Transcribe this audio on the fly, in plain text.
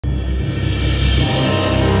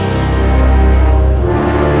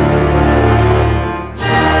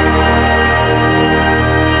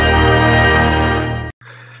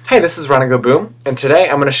Hey, this is RonnygoBOOM, and today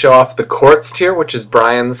I'm going to show off the quartz tier, which is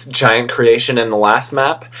Brian's giant creation in the last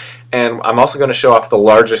map, and I'm also going to show off the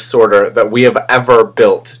largest sorter that we have ever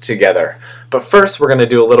built together. But first, we're going to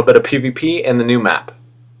do a little bit of PvP in the new map.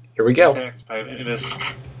 Here we go.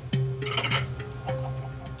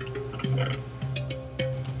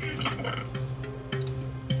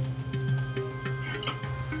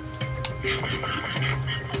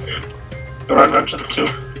 Run to the tube.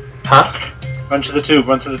 Huh? Run to the tube,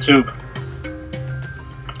 run to the tube.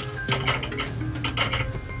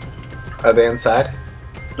 Are they inside?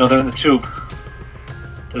 No, they're in the tube.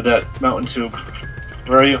 They're that mountain tube.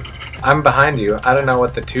 Where are you? I'm behind you. I don't know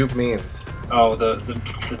what the tube means. Oh, the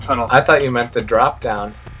tunnel. I thought you meant the drop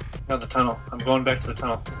down. No, the tunnel. I'm going back to the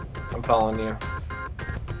tunnel. I'm following you.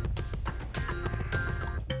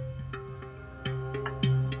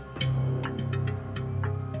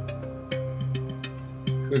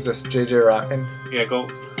 Who's this? JJ Rockin'? Yeah, go.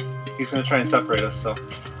 He's gonna try and separate us, so.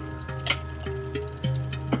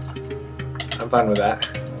 I'm fine with that.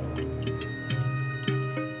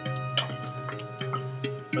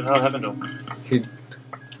 What the hell happened to him?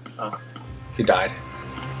 He died.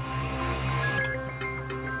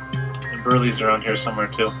 And Burley's around here somewhere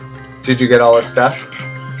too. Did you get all his stuff?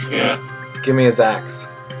 Yeah. Give me his axe.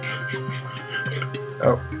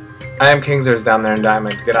 Oh. I am Kingser's down there in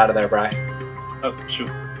Diamond. Get out of there, Bri. Oh, shoot.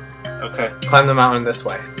 Okay. Climb the mountain this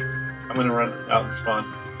way. I'm gonna run out and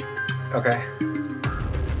spawn. Okay.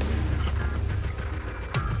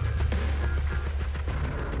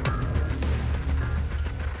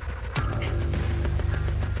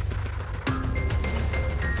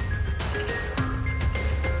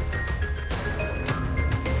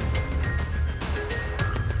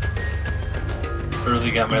 Burley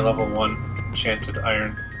got my level 1 enchanted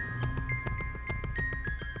iron.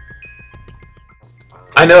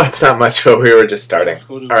 I know it's not much, but we were just starting.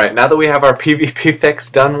 Alright, now that we have our PvP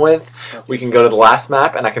fix done with, we can go to the last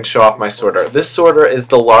map and I can show off my sorter. This sorter is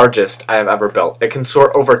the largest I have ever built. It can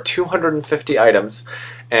sort over 250 items,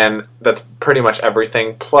 and that's pretty much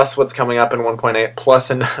everything, plus what's coming up in 1.8,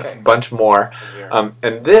 plus a bunch more.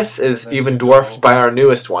 And this is even dwarfed by our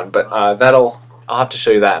newest one, but I'll have to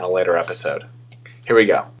show you that in a later episode. Here we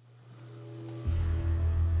go.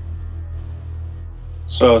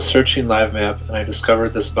 So I was searching live map and I discovered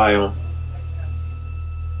this biome.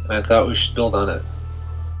 And I thought we should build on it.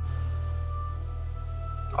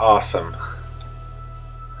 Awesome.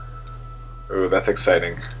 Ooh, that's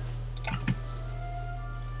exciting.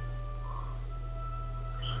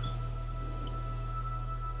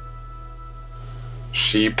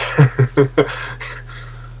 Sheep.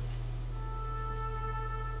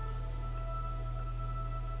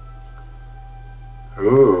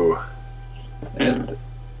 Ooh. And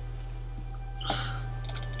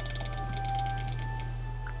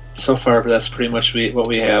so far, that's pretty much what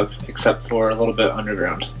we have, except for a little bit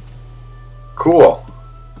underground. Cool.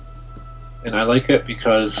 And I like it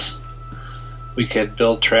because we can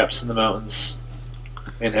build traps in the mountains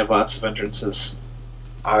and have lots of entrances.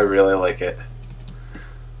 I really like it.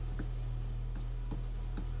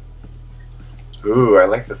 Ooh, I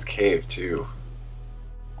like this cave too.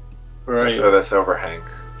 Where are you? Oh, this overhang.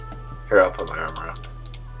 Here, I'll put my armor up.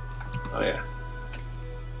 Oh yeah.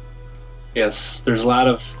 Yes, there's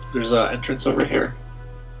an entrance over here.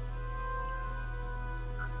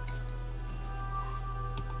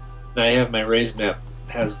 Now I have my raised map,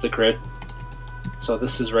 has the grid. So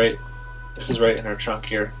this is right in our chunk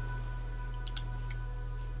here.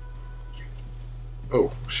 Oh,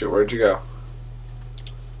 shoot, where'd you go?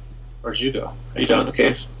 Where'd you go? Are you down in the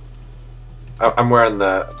cave? I'm wearing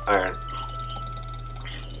the iron.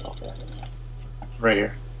 Right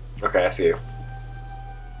here. Okay, I see you.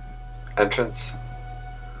 Entrance?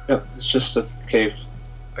 Yep, it's just a cave.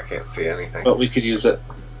 I can't see anything. But we could use it.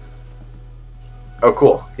 Oh,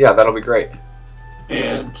 cool. Yeah, that'll be great.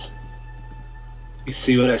 And you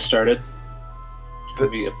see what I started? It's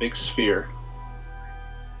going to be a big sphere.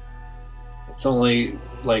 It's only,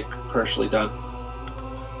 like, partially done.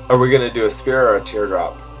 Are we going to do a sphere or a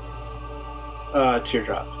teardrop?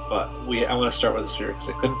 Teardrop. But I want to start with a sphere because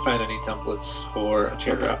I couldn't find any templates for a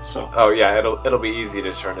teardrop. So. Oh yeah, it'll be easy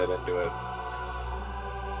to turn it into a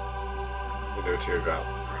teardrop.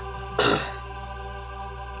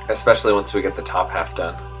 Especially once we get the top half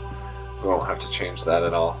done, we won't have to change that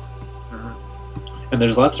at all. And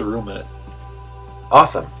there's lots of room in it.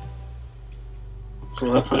 Awesome. So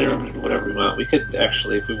we'll have plenty of room to do whatever we want. We could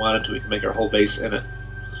actually, if we wanted to, we could make our whole base in it.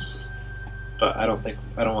 But I don't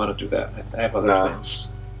want to do that. I have other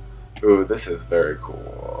plans. Ooh, this is very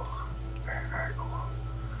cool. Very, very cool.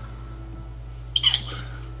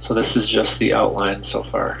 So So this is just the outline so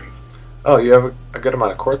far. Oh, you have a good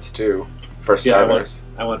amount of quartz too for starters.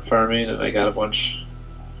 I went farming and I got a bunch.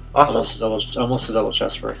 Awesome. Almost a double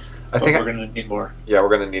chest worth. I think we're gonna need more. Yeah, we're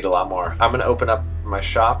gonna need a lot more. I'm gonna open up my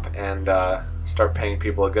shop and start paying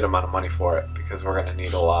people a good amount of money for it because we're gonna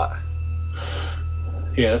need a lot.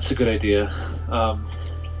 Yeah, that's a good idea.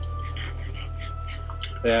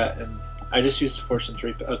 That and I just used a Fortune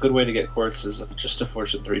 3. A good way to get quartz is just a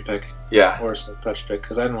Fortune 3 pick. Yeah. Or a Silk Touch pick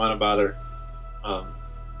because I didn't want to bother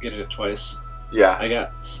getting it twice. Yeah. I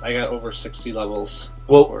got over 60 levels.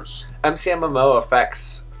 Well, of course. MCMMO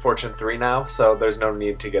affects Fortune 3 now, so there's no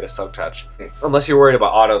need to get a Silk Touch unless you're worried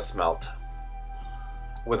about auto smelt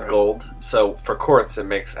with gold. So for quartz, it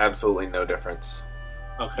makes absolutely no difference.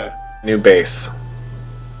 Okay. New base.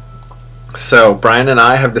 So Brian and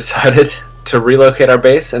I have decided to relocate our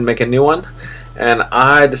base and make a new one, and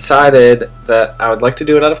I decided that I would like to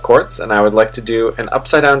do it out of quartz, and I would like to do an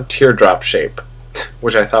upside down teardrop shape,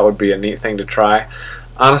 which I thought would be a neat thing to try.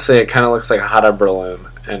 Honestly, it kind of looks like a hot air balloon,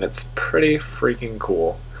 and it's pretty freaking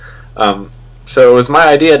cool. So it was my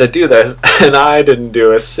idea to do this, and I didn't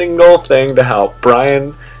do a single thing to help.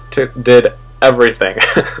 Brian did everything.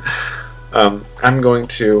 I'm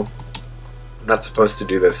not supposed to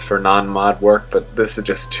do this for non-mod work, but this is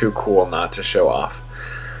just too cool not to show off.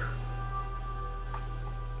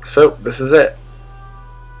 So this is it.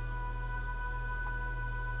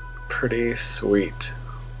 Pretty sweet.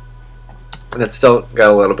 And it's still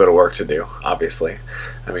got a little bit of work to do, obviously.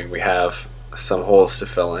 I mean, we have some holes to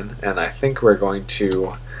fill in, and I think we're going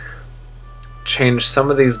to change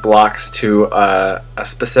some of these blocks to a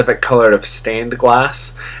specific color of stained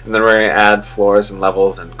glass, and then we're going to add floors and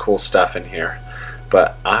levels and cool stuff in here.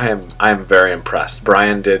 But I am very impressed.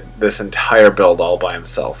 Brian did this entire build all by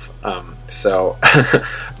himself. So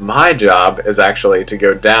my job is actually to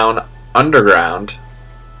go down underground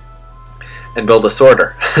and build a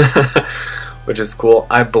sorter, which is cool.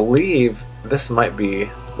 I believe this might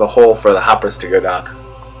be the hole for the hoppers to go down.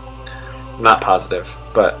 I'm not positive,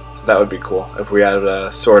 but that would be cool if we had a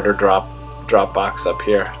sorter drop box up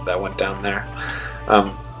here that went down there.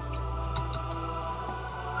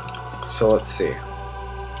 So let's see.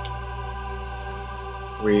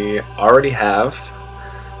 We already have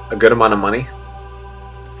a good amount of money.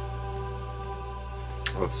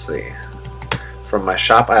 Let's see. From my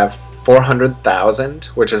shop, I have 400,000,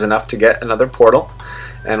 which is enough to get another portal.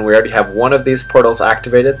 And we already have one of these portals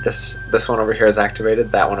activated. This one over here is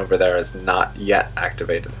activated. That one over there is not yet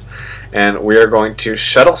activated. And we are going to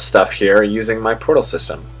shuttle stuff here using my portal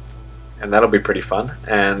system. And that'll be pretty fun.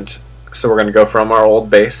 And so we're going to go from our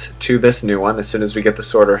old base to this new one as soon as we get the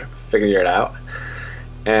sorter figured out.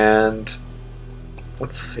 And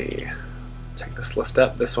let's see. Take this lift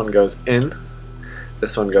up. This one goes in.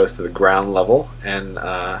 This one goes to the ground level. And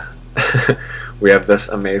we have this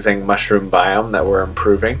amazing mushroom biome that we're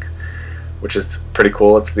improving, which is pretty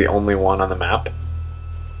cool. It's the only one on the map.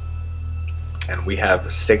 And we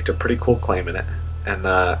have staked a pretty cool claim in it. And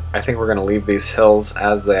I think we're going to leave these hills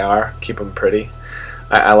as they are, keep them pretty.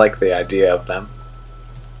 I like the idea of them.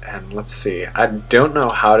 And let's see. I don't know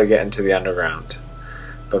how to get into the underground,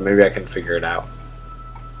 but maybe I can figure it out.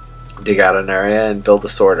 Dig out an area and build a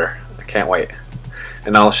sorter. I can't wait.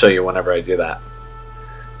 And I'll show you whenever I do that.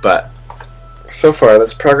 But so far,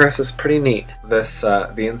 this progress is pretty neat. This,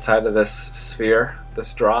 the inside of this sphere,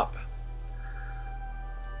 this drop,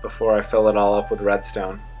 before I fill it all up with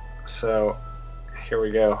redstone. So here we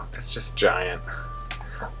go. It's just giant.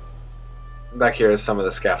 Back here is some of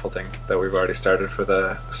the scaffolding that we've already started for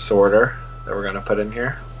the sorter that we're going to put in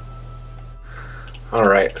here.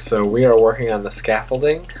 Alright, so we are working on the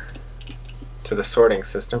scaffolding to the sorting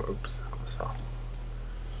system. Oops, almost fell.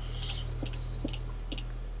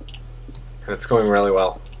 And it's going really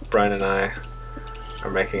well. Brian and I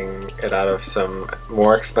are making it out of some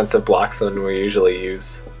more expensive blocks than we usually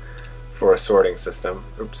use for a sorting system.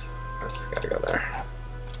 Oops, that's gotta go there.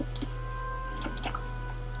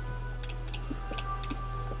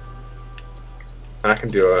 And I can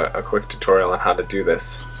do a quick tutorial on how to do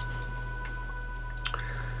this.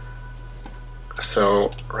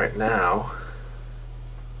 So right now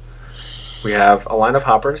we have a line of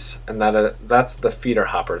hoppers, and that's the feeder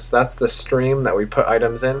hoppers. That's the stream that we put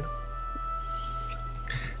items in. And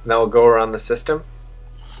that will go around the system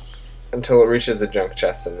until it reaches a junk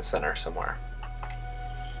chest in the center somewhere.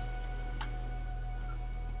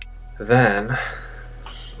 Then,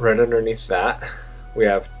 right underneath that, we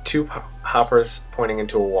have two hoppers pointing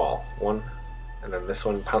into a wall. One, and then this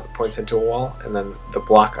one points into a wall, and then the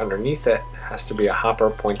block underneath it has to be a hopper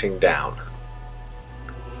pointing down.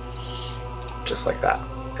 Just like that.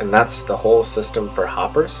 And that's the whole system for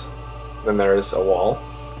hoppers. Then there's a wall.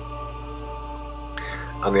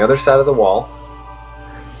 On the other side of the wall,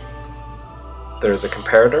 there's a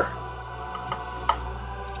comparator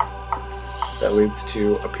that leads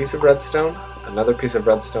to a piece of redstone, another piece of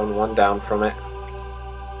redstone, one down from it,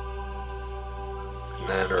 and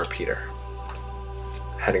then a repeater.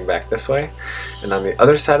 Heading back this way, and on the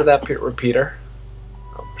other side of that repeater,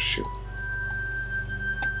 oh shoot,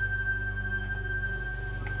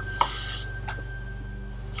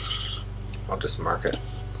 I'll just mark it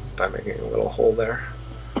by making a little hole there.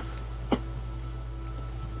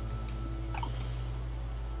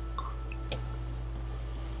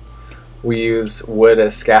 We use wood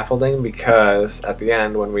as scaffolding because at the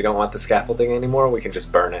end, when we don't want the scaffolding anymore, we can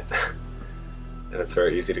just burn it. And it's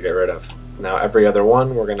very easy to get rid of. Now every other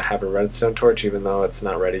one, we're going to have a redstone torch, even though it's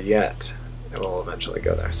not ready yet. It will eventually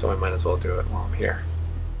go there, so I might as well do it while I'm here.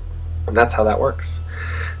 And that's how that works.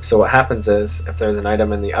 So what happens is, if there's an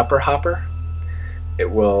item in the upper hopper,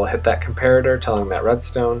 it will hit that comparator telling that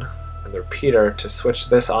redstone and the repeater to switch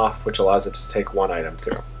this off, which allows it to take one item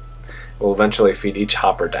through. It will eventually feed each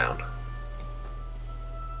hopper down.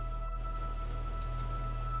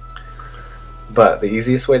 But the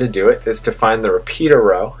easiest way to do it is to find the repeater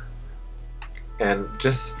row, and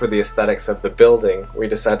just for the aesthetics of the building, we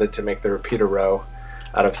decided to make the repeater row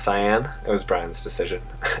out of cyan. It was Brian's decision,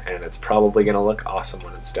 and it's probably going to look awesome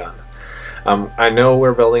when it's done. I know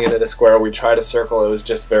we're building it in a square. We tried a circle. It was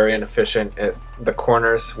just very inefficient. The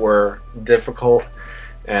corners were difficult,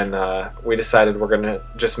 and we decided we're going to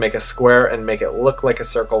just make a square and make it look like a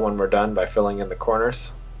circle when we're done by filling in the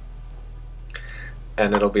corners.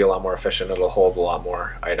 And it'll be a lot more efficient. It'll hold a lot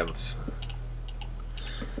more items.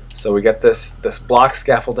 So we get this block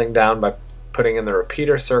scaffolding down by putting in the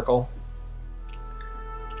repeater circle,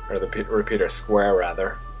 or the repeater square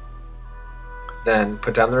rather. Then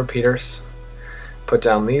put down the repeaters, put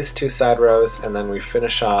down these two side rows, and then we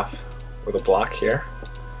finish off with a block here.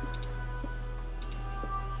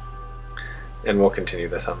 And we'll continue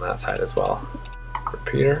this on that side as well.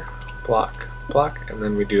 Repeater, block, block, and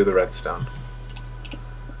then we do the redstone.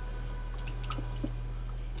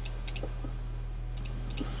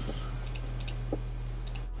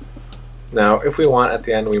 Now, if we want at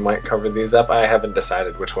the end, we might cover these up. I haven't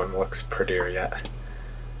decided which one looks prettier yet.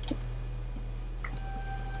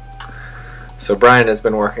 So Brian has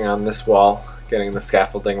been working on this wall, getting the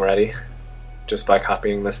scaffolding ready, just by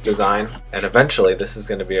copying this design. And eventually, this is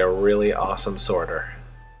going to be a really awesome sorter.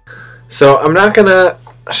 So I'm not going to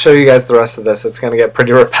show you guys the rest of this. It's going to get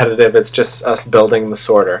pretty repetitive. It's just us building the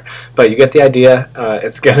sorter. But you get the idea.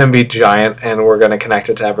 It's going to be giant, and we're going to connect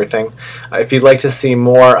it to everything. If you'd like to see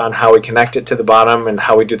more on how we connect it to the bottom and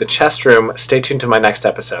how we do the chest room, stay tuned to my next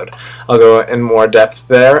episode. I'll go in more depth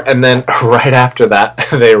there, and then right after that,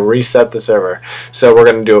 they reset the server. So we're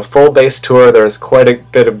going to do a full base tour. There's quite a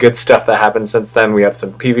bit of good stuff that happened since then. We have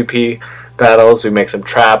some PvP battles, we make some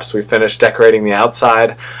traps, we finish decorating the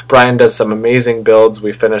outside. Brian does some amazing builds,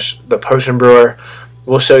 we finish the potion brewer.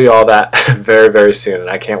 We'll show you all that very, very soon, and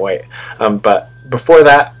I can't wait. But before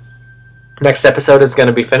that, next episode is going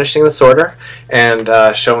to be finishing the sorter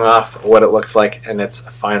and showing off what it looks like in its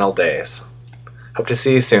final days. Hope to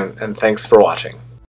see you soon, and thanks for watching.